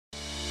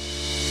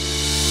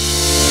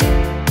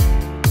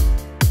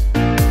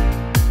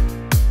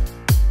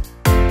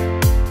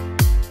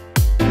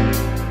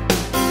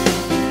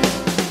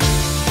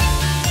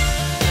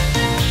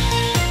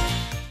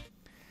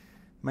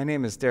My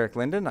name is Derek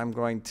Linden. I'm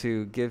going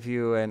to give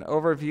you an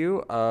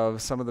overview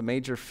of some of the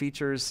major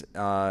features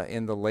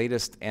in the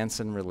latest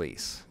AntSyn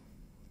release.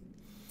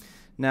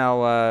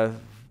 Now,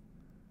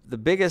 the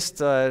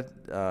biggest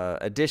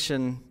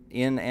addition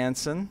in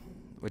AntSyn,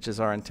 which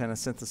is our antenna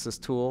synthesis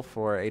tool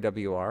for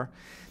AWR,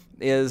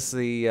 is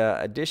the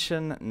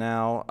addition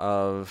now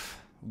of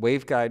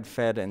waveguide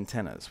fed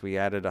antennas. We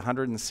added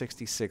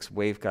 166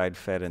 waveguide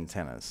fed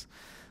antennas.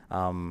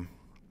 To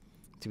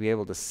be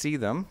able to see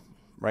them,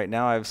 right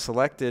now I've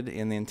selected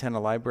in the antenna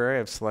library,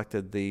 I've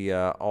selected the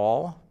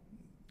all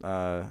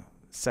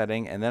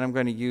setting, and then I'm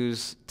going to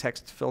use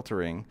text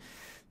filtering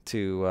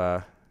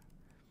to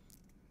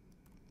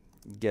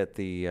get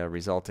the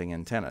resulting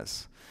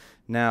antennas.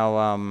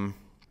 Now,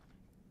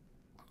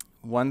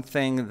 one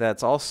thing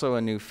that's also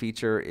a new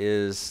feature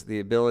is the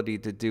ability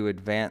to do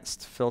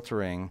advanced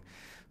filtering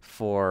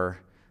for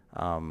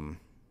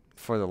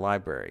the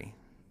library.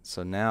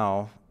 So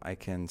now I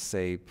can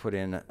say put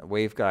in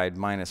waveguide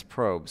minus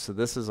probe. So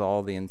this is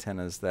all the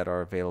antennas that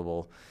are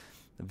available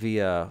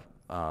via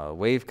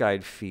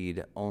waveguide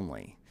feed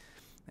only,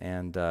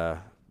 and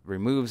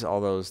removes all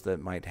those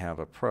that might have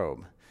a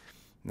probe.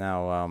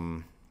 Now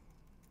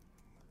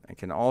I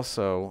can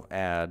also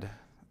add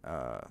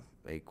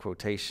a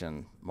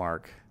quotation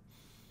mark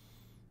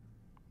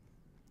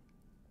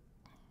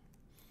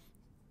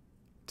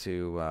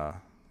to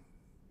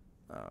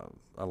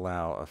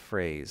allow a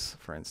phrase,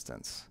 for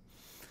instance.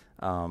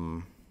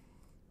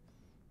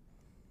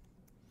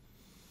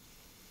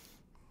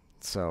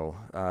 So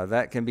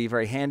that can be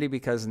very handy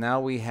because now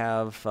we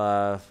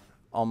have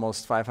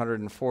almost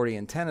 540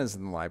 antennas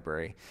in the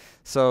library.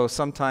 So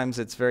sometimes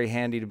it's very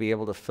handy to be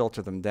able to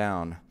filter them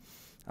down.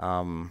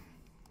 And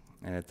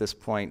at this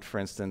point, for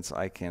instance,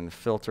 I can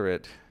filter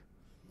it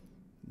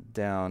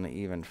down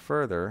even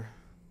further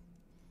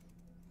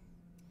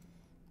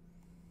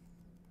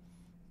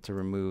to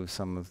remove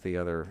some of the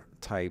other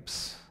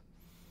types,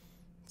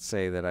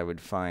 say that I would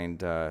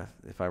find,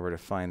 if I were to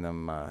find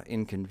them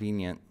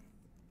inconvenient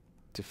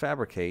to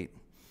fabricate.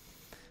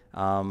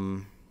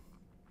 And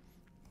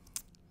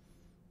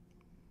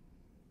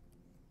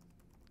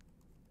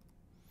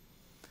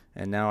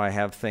now I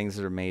have things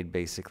that are made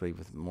basically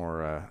with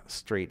more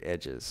straight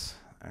edges.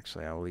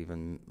 Actually, I will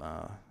even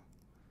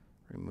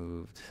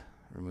remove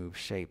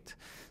shaped.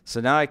 So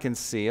now I can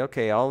see,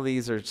 okay, all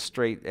these are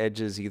straight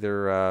edges,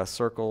 either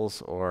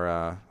circles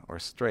or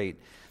straight.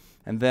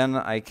 And then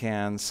I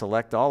can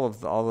select all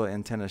the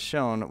antennas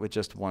shown with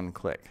just one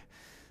click.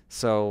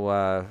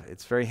 So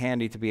it's very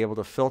handy to be able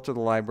to filter the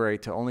library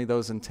to only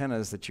those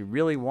antennas that you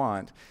really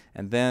want,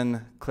 and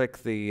then click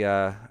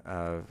the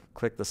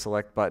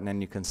select button,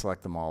 and you can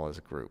select them all as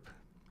a group.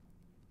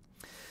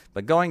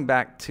 But going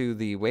back to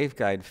the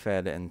waveguide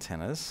fed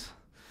antennas,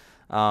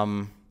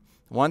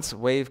 once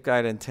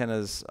waveguide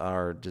antennas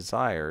are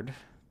desired,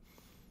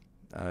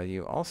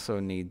 you also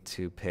need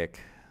to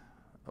pick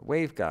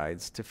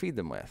waveguides to feed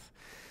them with.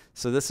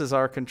 So this is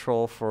our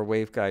control for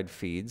waveguide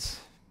feeds.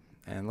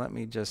 And let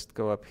me just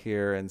go up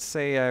here and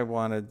say I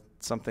wanted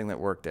something that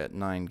worked at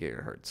 9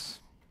 gigahertz.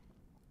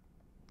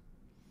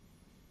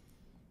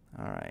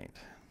 All right.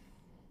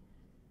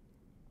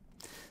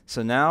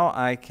 So now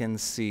I can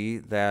see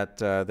that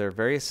there are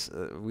various,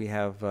 we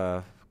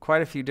have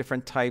quite a few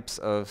different types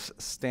of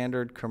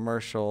standard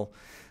commercial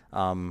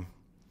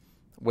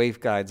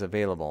waveguides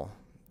available.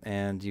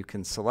 And you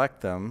can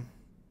select them.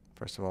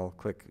 First of all,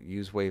 click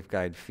Use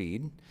Waveguide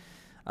Feed.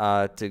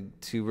 To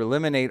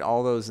eliminate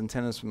all those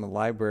antennas from the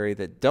library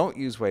that don't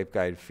use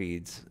waveguide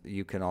feeds,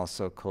 you can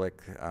also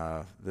click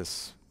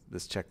this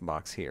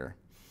checkbox here,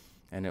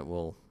 and it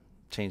will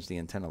change the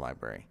antenna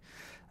library.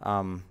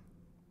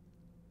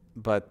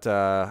 But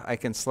I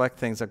can select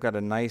things. I've got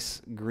a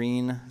nice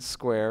green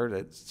square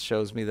that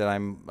shows me that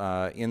I'm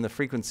in the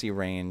frequency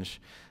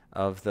range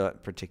of the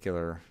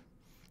particular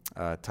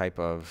type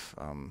of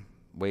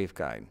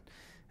waveguide.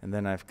 And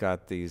then I've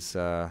got these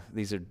are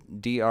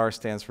DR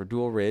stands for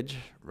dual ridge,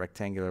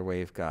 rectangular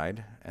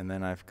waveguide. And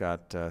then I've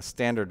got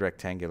standard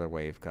rectangular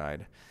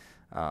waveguide,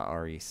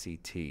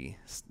 RECT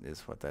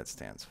is what that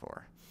stands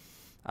for.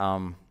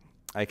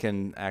 I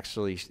can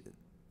actually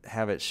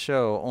have it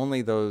show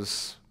only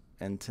those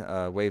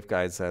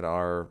waveguides that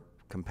are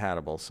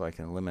compatible, so I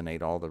can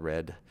eliminate all the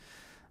red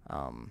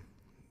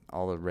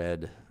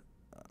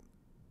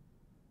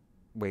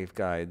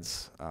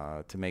waveguides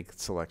to make the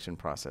selection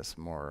process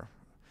more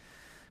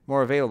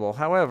available.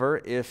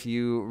 However, if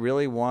you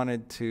really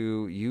wanted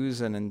to use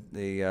the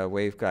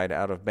waveguide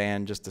out of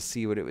band just to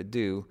see what it would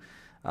do,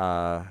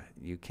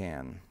 you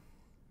can.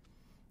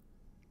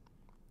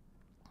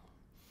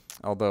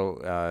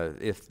 Although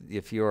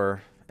if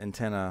your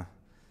antenna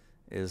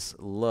is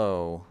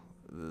low,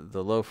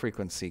 the low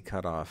frequency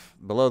cutoff,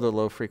 below the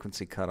low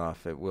frequency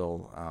cutoff, it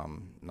will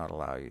not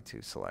allow you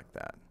to select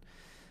that.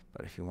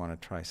 But if you want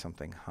to try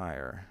something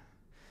higher,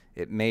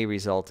 it may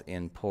result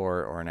in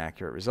poor or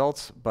inaccurate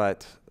results,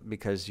 but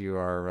because you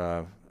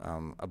are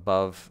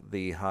above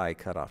the high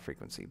cutoff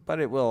frequency. But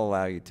it will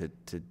allow you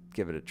to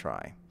give it a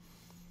try.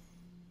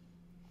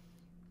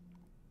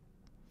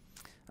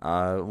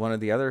 One of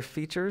the other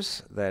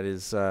features that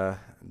is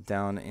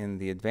down in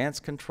the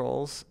advanced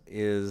controls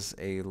is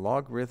a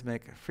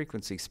logarithmic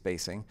frequency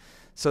spacing,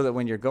 so that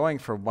when you're going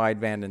for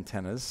wideband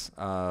antennas,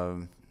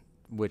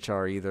 which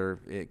are either,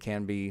 it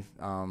can be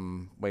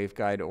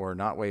waveguide or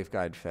not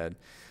waveguide fed,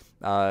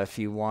 if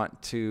you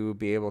want to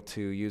be able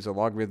to use a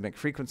logarithmic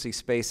frequency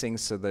spacing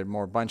so they're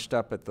more bunched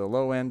up at the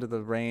low end of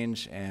the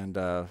range and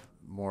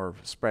more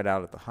spread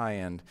out at the high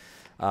end,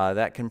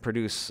 that can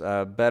produce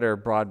better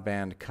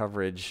broadband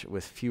coverage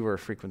with fewer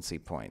frequency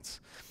points.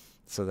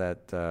 So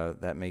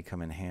that may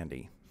come in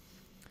handy.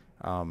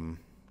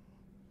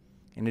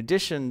 In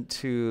addition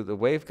to the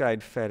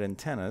waveguide fed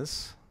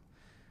antennas,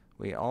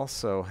 we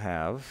also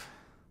have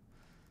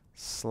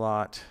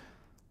slot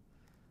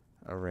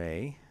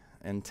array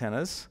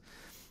antennas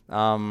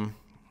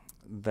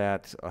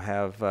that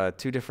have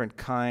two different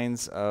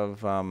kinds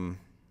of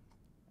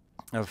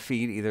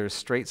feed, either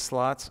straight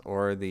slots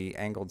or the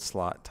angled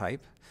slot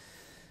type.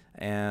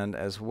 And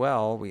as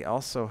well, we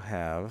also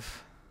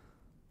have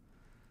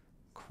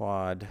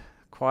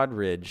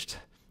quad-ridged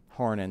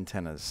horn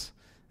antennas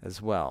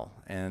as well.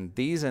 And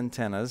these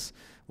antennas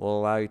will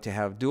allow you to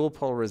have dual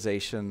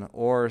polarization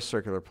or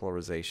circular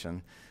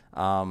polarization.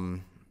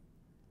 But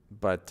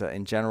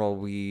in general,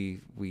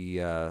 we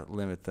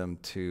limit them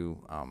to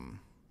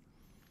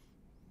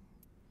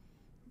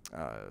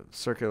the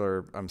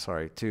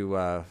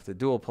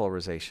dual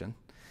polarization.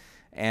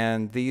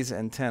 And these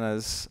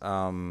antennas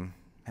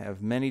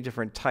have many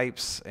different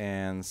types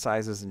and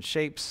sizes and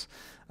shapes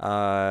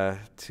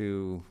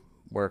to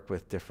work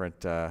with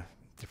different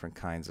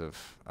kinds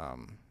of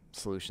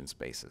solution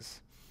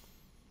spaces.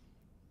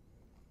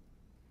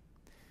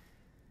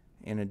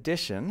 In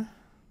addition,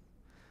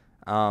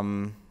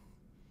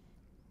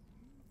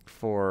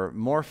 for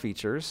more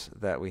features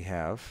that we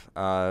have,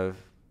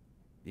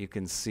 you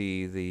can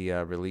see the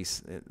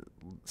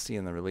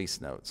in the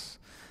release notes.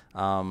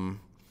 One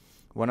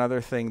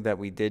other thing that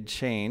we did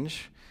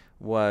change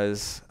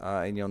was,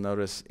 and you'll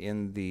notice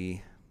in the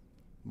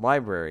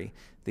library,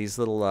 these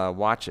little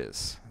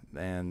watches,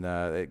 and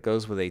it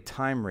goes with a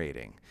time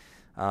rating.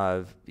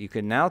 You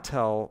can now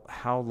tell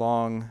how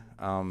long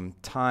a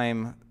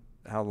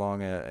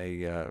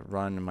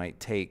run might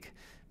take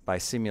by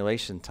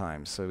simulation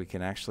time, so we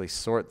can actually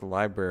sort the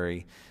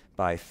library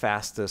by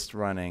fastest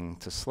running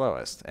to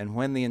slowest. And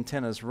when the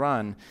antennas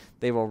run,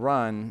 they will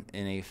run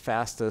in a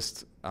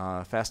fastest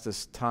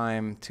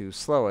time to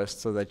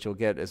slowest, so that you'll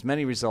get as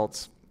many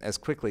results as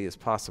quickly as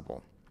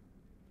possible.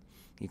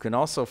 You can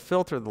also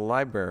filter the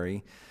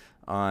library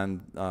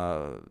on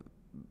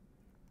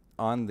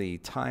the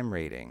time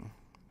rating.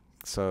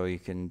 So you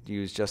can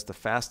use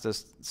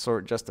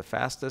sort just the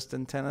fastest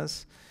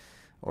antennas,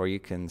 or you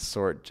can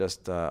sort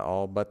just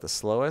all but the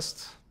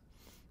slowest,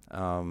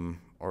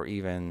 or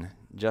even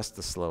just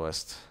the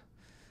slowest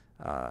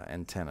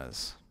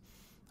antennas,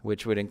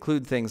 which would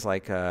include things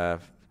like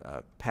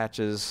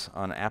patches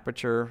on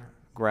aperture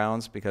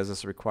grounds, because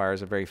this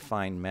requires a very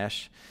fine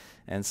mesh,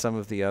 and some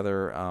of the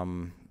other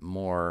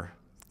more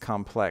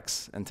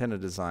complex antenna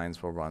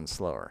designs will run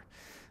slower.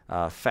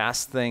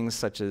 Fast things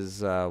such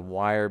as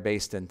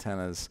wire-based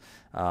antennas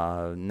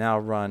now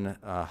run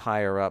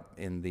higher up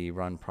in the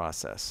run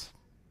process.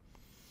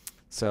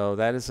 So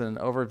that is an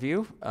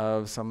overview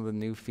of some of the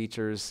new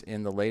features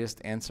in the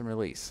latest AntSyn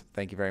release.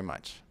 Thank you very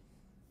much.